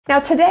Now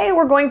today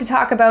we're going to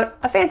talk about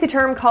a fancy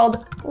term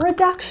called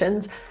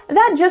reductions.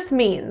 That just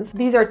means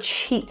these are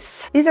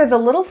cheats. These are the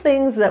little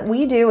things that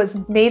we do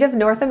as native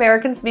North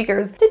American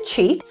speakers to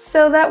cheat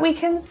so that we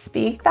can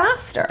speak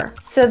faster,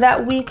 so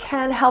that we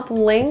can help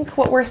link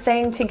what we're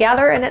saying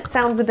together and it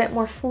sounds a bit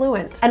more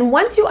fluent. And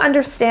once you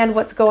understand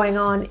what's going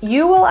on,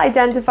 you will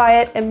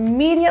identify it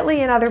immediately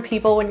in other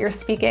people when you're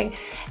speaking.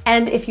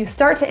 And if you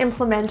start to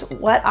implement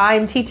what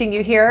I'm teaching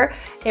you here,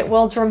 it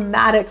will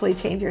dramatically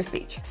change your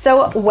speech.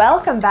 So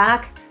welcome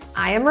back.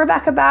 I am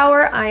Rebecca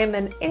Bauer. I am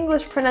an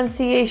English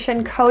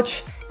pronunciation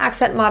coach,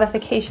 accent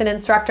modification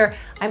instructor.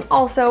 I'm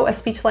also a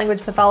speech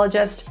language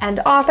pathologist and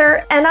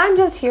author, and I'm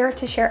just here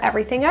to share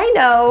everything I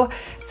know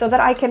so that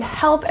I can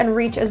help and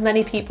reach as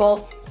many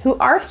people who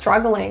are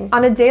struggling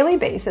on a daily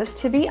basis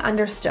to be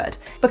understood.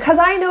 Because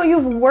I know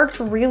you've worked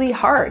really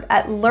hard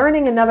at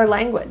learning another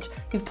language.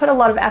 You've put a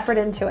lot of effort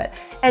into it.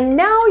 And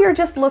now you're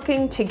just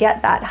looking to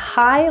get that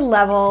high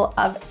level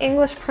of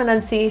English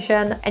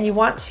pronunciation, and you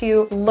want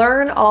to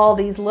learn all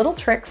these little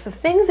tricks of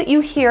things that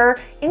you hear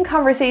in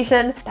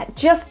conversation that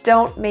just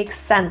don't make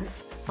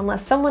sense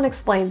unless someone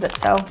explains it.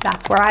 So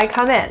that's where I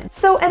come in.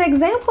 So an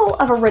example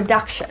of a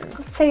reduction,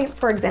 let's say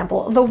for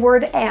example, the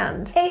word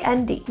and,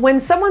 A-N-D. When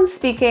someone's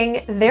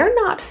speaking, they're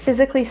not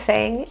physically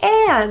saying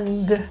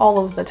and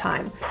all of the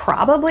time.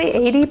 Probably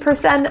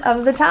 80%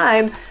 of the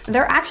time,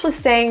 they're actually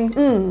saying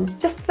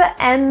just the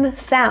N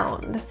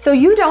sound. So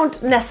you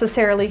don't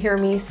necessarily hear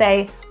me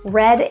say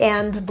red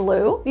and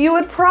blue. You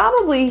would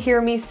probably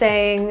hear me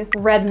saying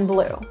red and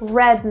blue,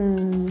 red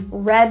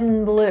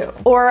and blue.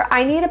 Or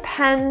I need a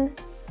pen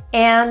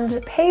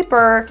and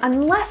paper,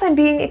 unless I'm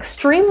being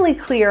extremely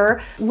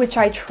clear, which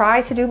I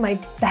try to do my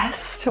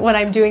best when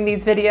I'm doing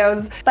these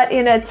videos. But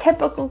in a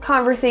typical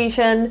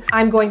conversation,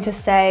 I'm going to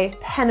say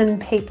pen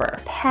and paper,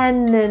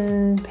 pen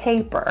and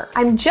paper.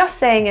 I'm just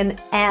saying an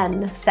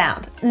N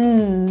sound.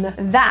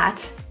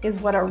 That is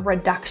what a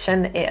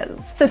reduction is.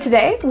 So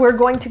today we're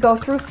going to go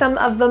through some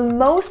of the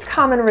most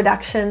common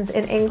reductions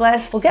in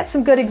English. We'll get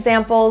some good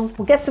examples,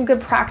 we'll get some good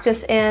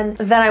practice in,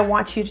 then I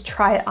want you to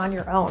try it on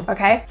your own,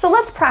 okay? So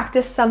let's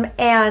practice some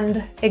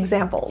and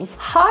examples.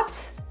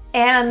 Hot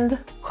and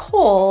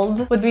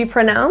cold would be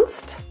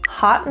pronounced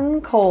hot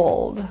and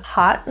cold,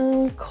 hot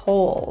and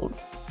cold.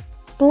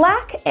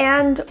 Black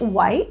and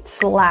white,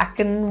 black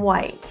and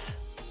white.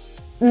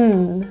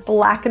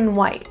 Black and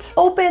white.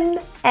 Open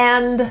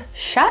and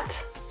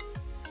shut,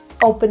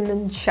 open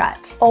and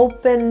shut,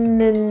 open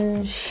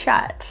and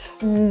shut.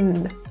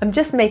 I'm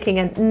just making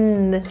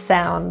an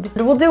sound.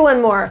 We'll do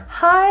one more.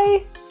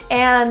 High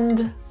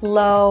and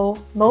low.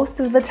 Most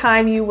of the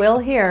time you will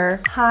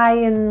hear high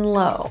and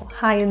low,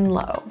 high and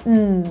low,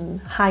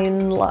 high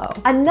and low.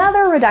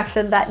 Another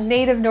reduction that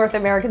native North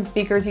American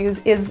speakers use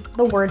is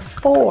the word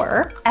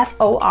for,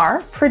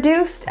 F-O-R,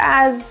 produced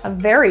as a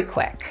very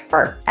quick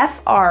fur,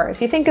 F-R.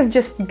 If you think of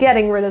just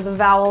getting rid of the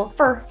vowel,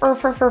 fur, fur,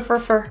 fur, fur, fur,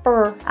 fur,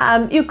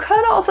 fur. You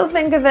could also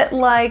think of it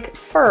like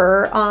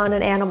fur on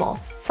an animal.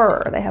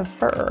 Fur, they have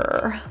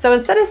fur. So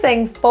instead of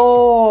saying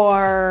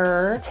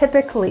for,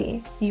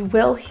 typically you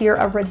will hear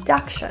a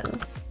reduction,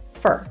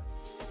 fur.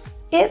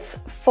 It's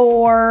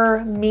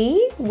for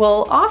me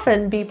will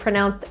often be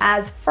pronounced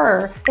as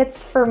fur.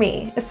 It's for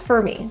me, it's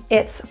for me.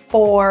 It's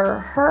for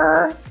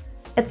her,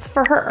 it's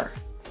for her.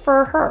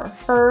 For her,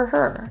 for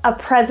her. A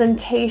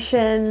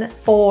presentation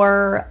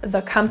for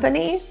the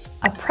company,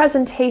 a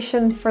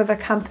presentation for the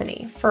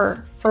company,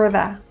 for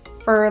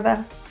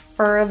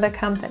the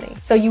company.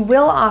 So you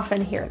will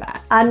often hear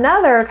that.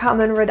 Another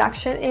common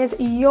reduction is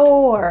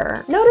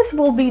your. Notice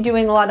we'll be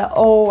doing a lot of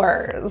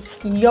ors.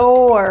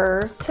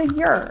 Your to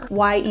your.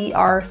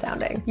 Y-E-R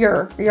sounding.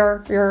 Your.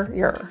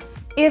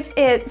 If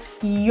it's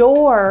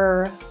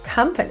your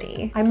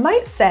company, I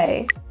might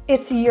say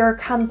it's your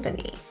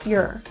company.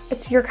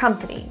 It's your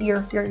company.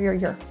 Your.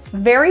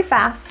 Very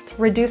fast,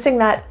 reducing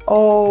that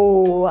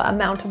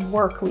amount of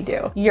work we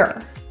do.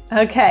 Your.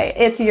 Okay,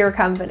 it's your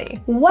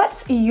company.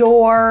 What's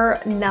your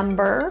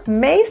number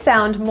may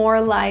sound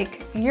more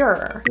like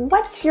your.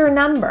 What's your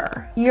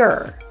number?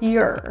 Your.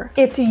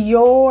 It's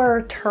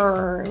your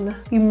turn.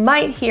 You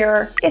might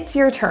hear, it's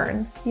your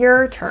turn,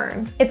 your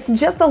turn. It's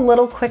just a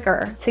little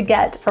quicker to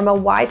get from a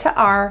Y to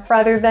R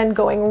rather than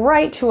going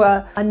right to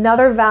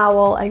another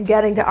vowel and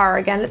getting to R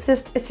again. It's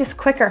just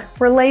quicker.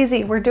 We're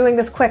lazy, we're doing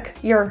this quick.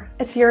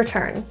 It's your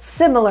turn.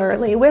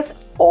 Similarly with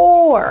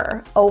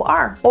or,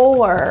 O-R.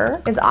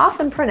 Or is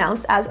often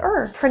pronounced as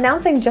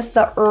pronouncing just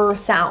the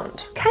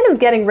sound, kind of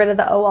getting rid of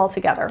the O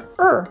altogether.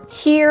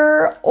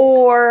 Here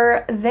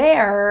or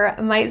there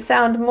might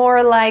sound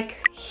more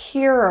like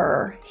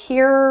hearer,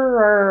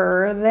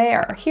 hearer,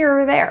 there,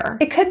 here or there.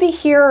 It could be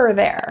here or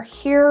there,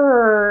 here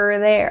or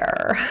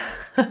there.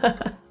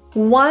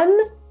 One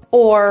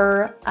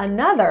or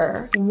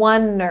another,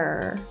 one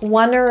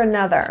or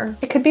another.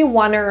 It could be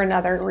one or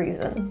another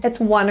reason. It's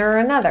one or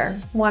another,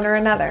 one or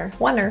another,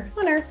 one or.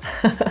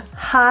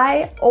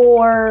 High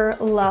or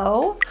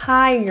low,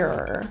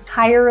 higher,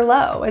 higher,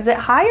 low. Is it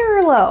higher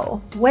or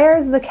low?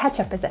 Where's the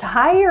ketchup? Is it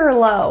high or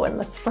low in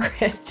the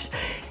fridge?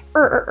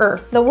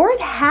 The word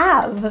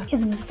have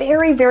is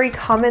very, very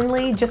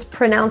commonly just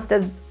pronounced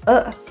as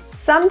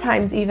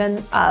sometimes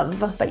even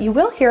of, but you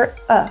will hear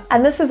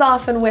and this is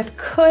often with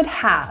could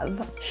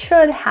have,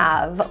 should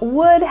have,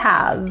 would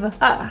have,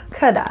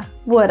 coulda,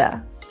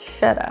 woulda,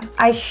 shoulda.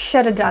 I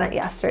should have done it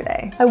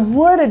yesterday. I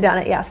would have done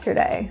it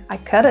yesterday. I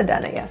could have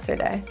done it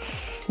yesterday.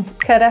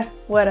 Coulda,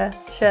 woulda,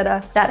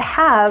 shoulda. That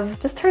have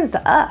just turns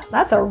to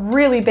That's a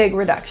really big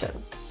reduction.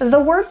 The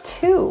word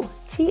to,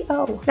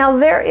 T-O. Now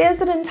there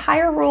is an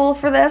entire rule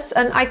for this,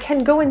 and I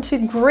can go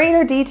into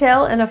greater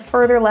detail in a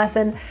further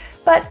lesson,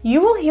 but you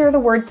will hear the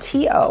word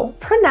T-O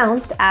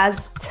pronounced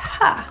as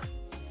ta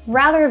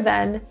rather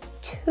than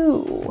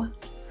to.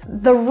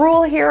 The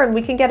rule here, and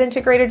we can get into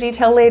greater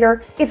detail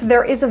later, if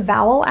there is a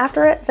vowel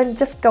after it, then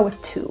just go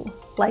with to.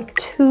 Like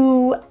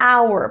to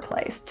our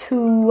place,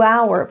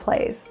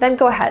 then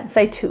go ahead,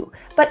 say to.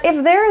 But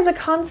if there is a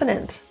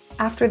consonant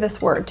after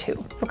this word to,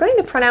 we're going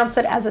to pronounce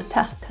it as a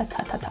ta, ta,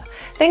 ta, ta, ta.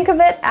 Think of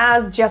it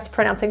as just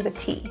pronouncing the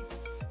T.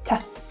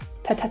 Ta,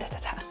 ta, ta, ta, ta,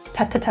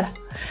 ta, ta, ta, ta.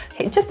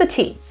 Okay, just the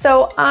T.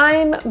 So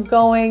I'm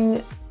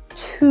going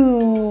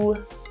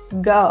to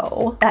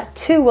go. That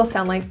to will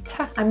sound like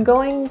ta. I'm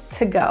going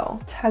to go,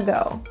 to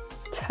go,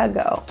 to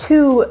go.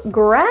 To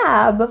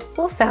grab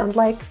will sound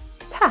like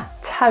ta,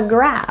 to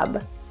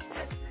grab.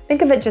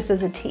 Think of it just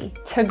as a T,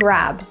 to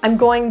grab. I'm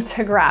going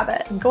to grab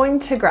it. I'm going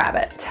to grab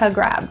it. To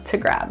grab, to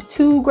grab.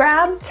 To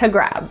grab, to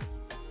grab.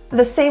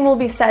 The same will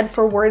be said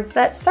for words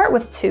that start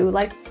with to,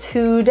 like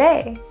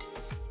today,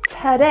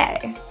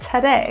 today,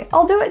 today.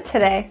 I'll do it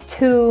today.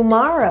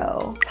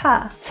 Tomorrow,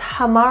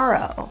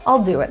 tomorrow.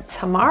 I'll do it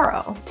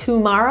tomorrow.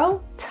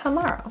 Tomorrow,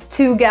 tomorrow.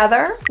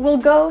 Together, we'll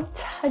go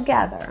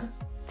together.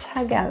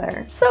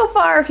 Together. So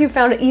far, if you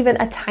found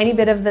even a tiny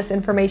bit of this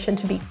information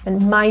to be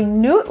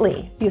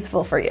minutely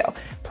useful for you,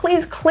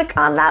 please click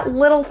on that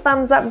little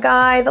thumbs up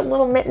guy, that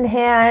little mitten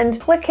hand.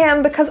 Click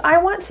him because I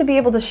want to be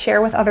able to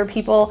share with other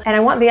people, and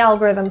I want the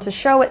algorithm to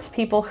show it to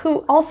people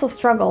who also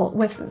struggle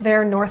with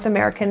their North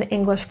American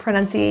English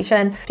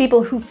pronunciation,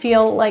 people who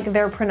feel like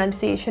their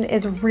pronunciation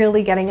is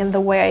really getting in the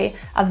way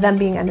of them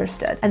being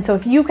understood. And so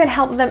if you can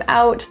help them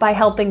out by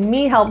helping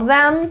me help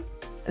them,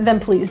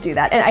 then please do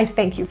that, and I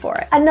thank you for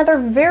it. Another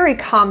very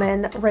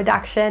common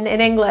reduction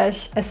in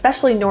English,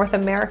 especially North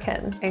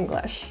American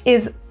English,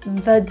 is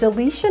the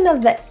deletion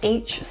of the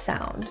H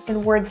sound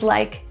in words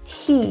like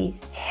he,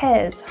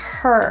 his,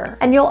 her.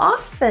 And you'll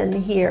often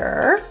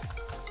hear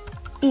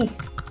E,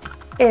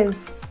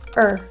 is,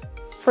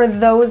 for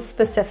those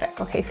specific.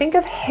 Okay, think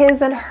of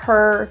his and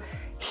her,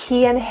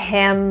 he and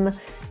him,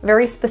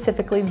 very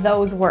specifically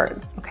those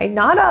words, okay?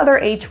 Not other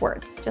H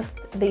words, just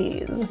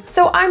these.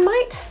 So I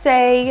might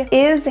say,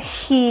 is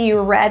he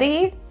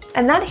ready?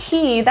 And that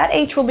he, that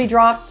H will be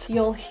dropped.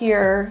 You'll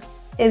hear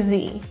is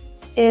he,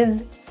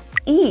 is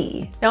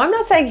E. Now I'm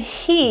not saying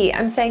he,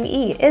 I'm saying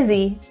E, is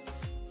he?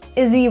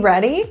 Is he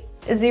ready?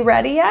 Is he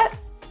ready yet?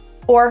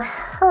 Or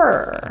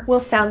her will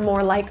sound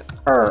more like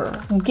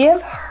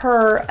Give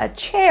her a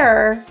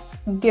chair,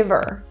 give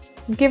her.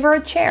 Give her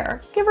a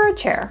chair. Give her a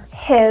chair.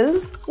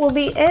 His will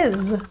be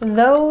is.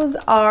 Those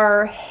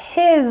are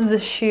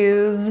his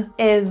shoes.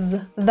 Is.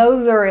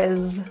 Those are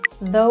his.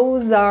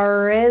 Those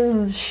are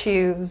his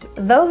shoes.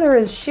 Those are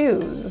his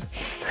shoes.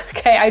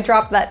 Okay, I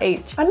dropped that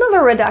H.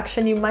 Another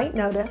reduction you might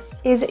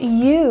notice is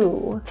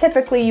you.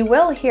 Typically you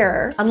will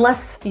hear,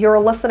 unless you're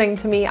listening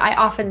to me, I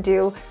often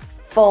do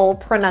full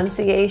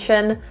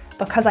pronunciation,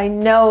 because I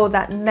know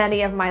that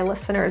many of my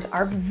listeners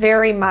are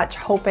very much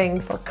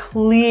hoping for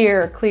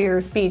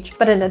clear speech.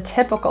 But in a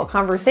typical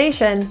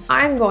conversation,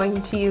 I'm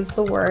going to use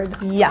the word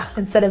yeah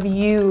instead of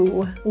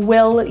you.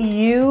 Will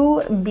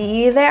you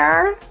be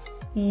there?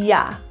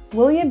 Yeah.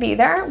 Will you be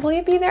there? Will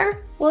you be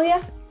there? Will ya?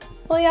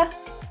 Will ya?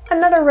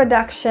 Another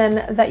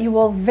reduction that you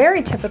will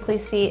very typically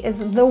see is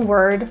the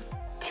word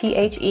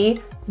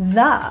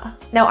the.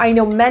 Now, I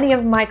know many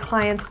of my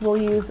clients will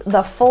use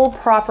the full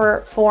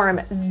proper form,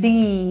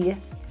 the,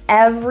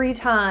 every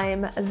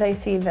time they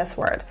see this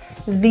word.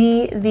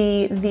 The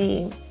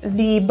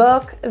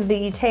book,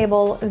 the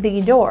table,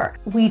 the door.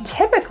 We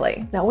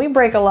typically, now we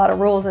break a lot of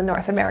rules in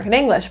North American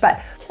English,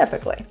 but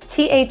typically,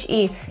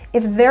 the,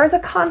 if there's a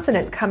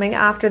consonant coming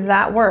after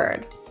that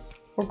word,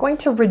 we're going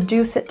to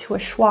reduce it to a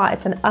schwa.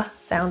 It's an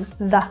sound,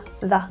 the.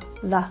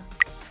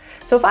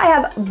 So if I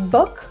have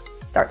book,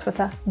 starts with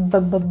a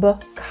b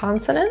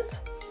consonant,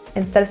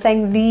 instead of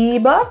saying the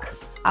book,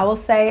 I will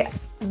say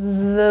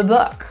the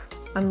book.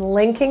 I'm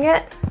linking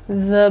it,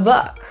 the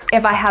book.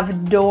 If I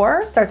have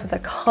door, starts with a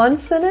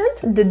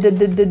consonant,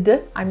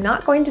 I'm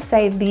not going to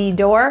say the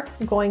door,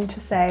 I'm going to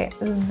say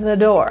the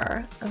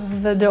door,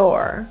 the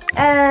door.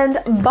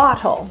 And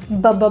bottle,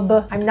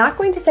 I'm not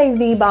going to say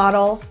the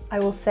bottle, I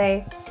will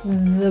say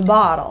the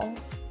bottle,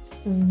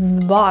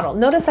 the bottle.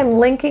 Notice I'm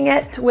linking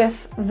it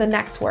with the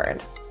next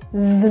word,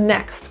 the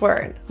next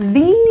word.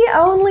 The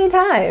only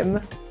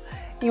time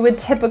you would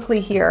typically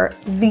hear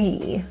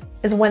the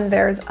is when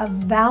there's a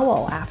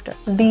vowel after.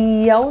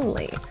 The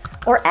only.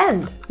 Or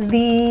end.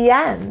 The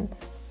end.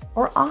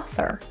 Or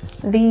author.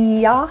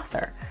 The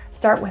author. It's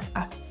start with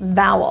a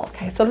vowel.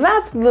 Okay, so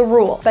that's the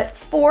rule. But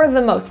for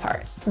the most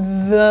part,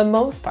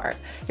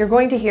 you're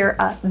going to hear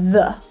a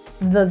the,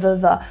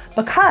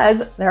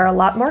 because there are a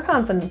lot more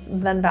consonants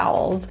than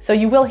vowels. So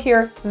you will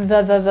hear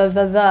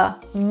the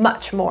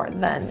much more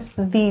than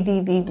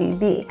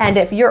the. And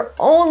if you're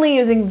only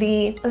using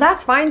the,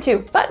 that's fine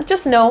too. But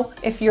just know,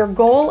 if your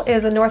goal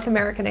is a North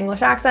American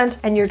English accent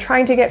and you're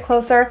trying to get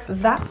closer,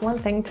 that's one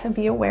thing to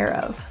be aware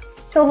of.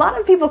 So a lot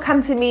of people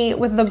come to me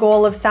with the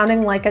goal of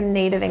sounding like a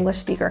native English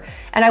speaker,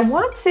 and I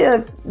want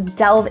to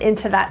delve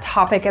into that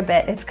topic a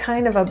bit. It's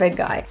kind of a big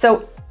guy.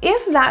 So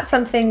if that's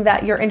something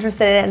that you're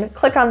interested in,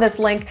 click on this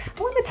link.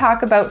 I want to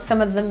talk about some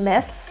of the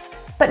myths,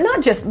 but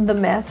not just the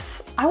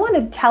myths. I want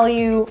to tell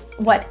you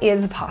what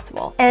is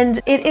possible.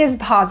 And it is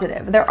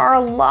positive. There are a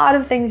lot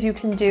of things you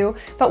can do,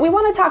 but we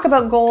want to talk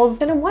about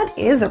goals and what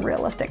is a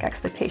realistic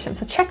expectation.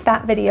 So check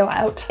that video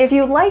out. If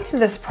you liked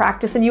this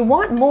practice and you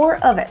want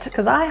more of it,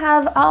 because I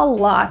have a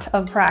lot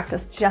of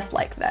practice just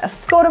like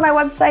this, go to my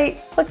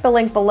website, click the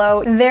link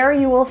below. There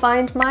you will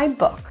find my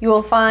book. You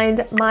will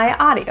find my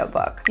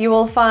audiobook. You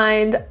will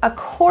find a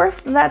course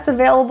that's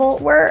available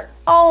where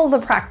all the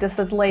practice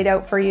is laid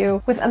out for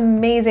you with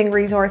amazing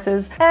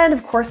resources. And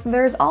of course,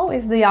 there's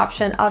always the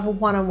option of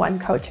one-on-one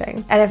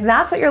coaching. And if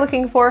that's what you're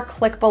looking for,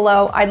 click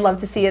below. I'd love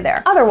to see you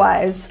there.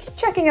 Otherwise, keep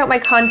checking out my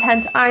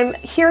content. I'm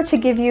here to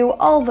give you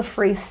all the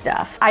free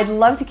stuff. I'd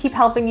love to keep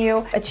helping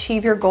you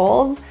achieve your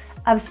goals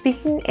of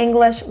speaking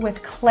English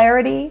with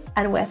clarity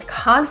and with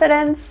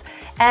confidence.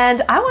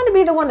 And I want to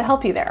be the one to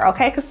help you there,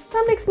 okay? Because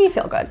that makes me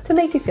feel good, to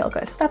make you feel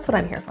good. That's what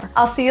I'm here for.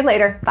 I'll see you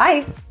later.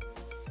 Bye.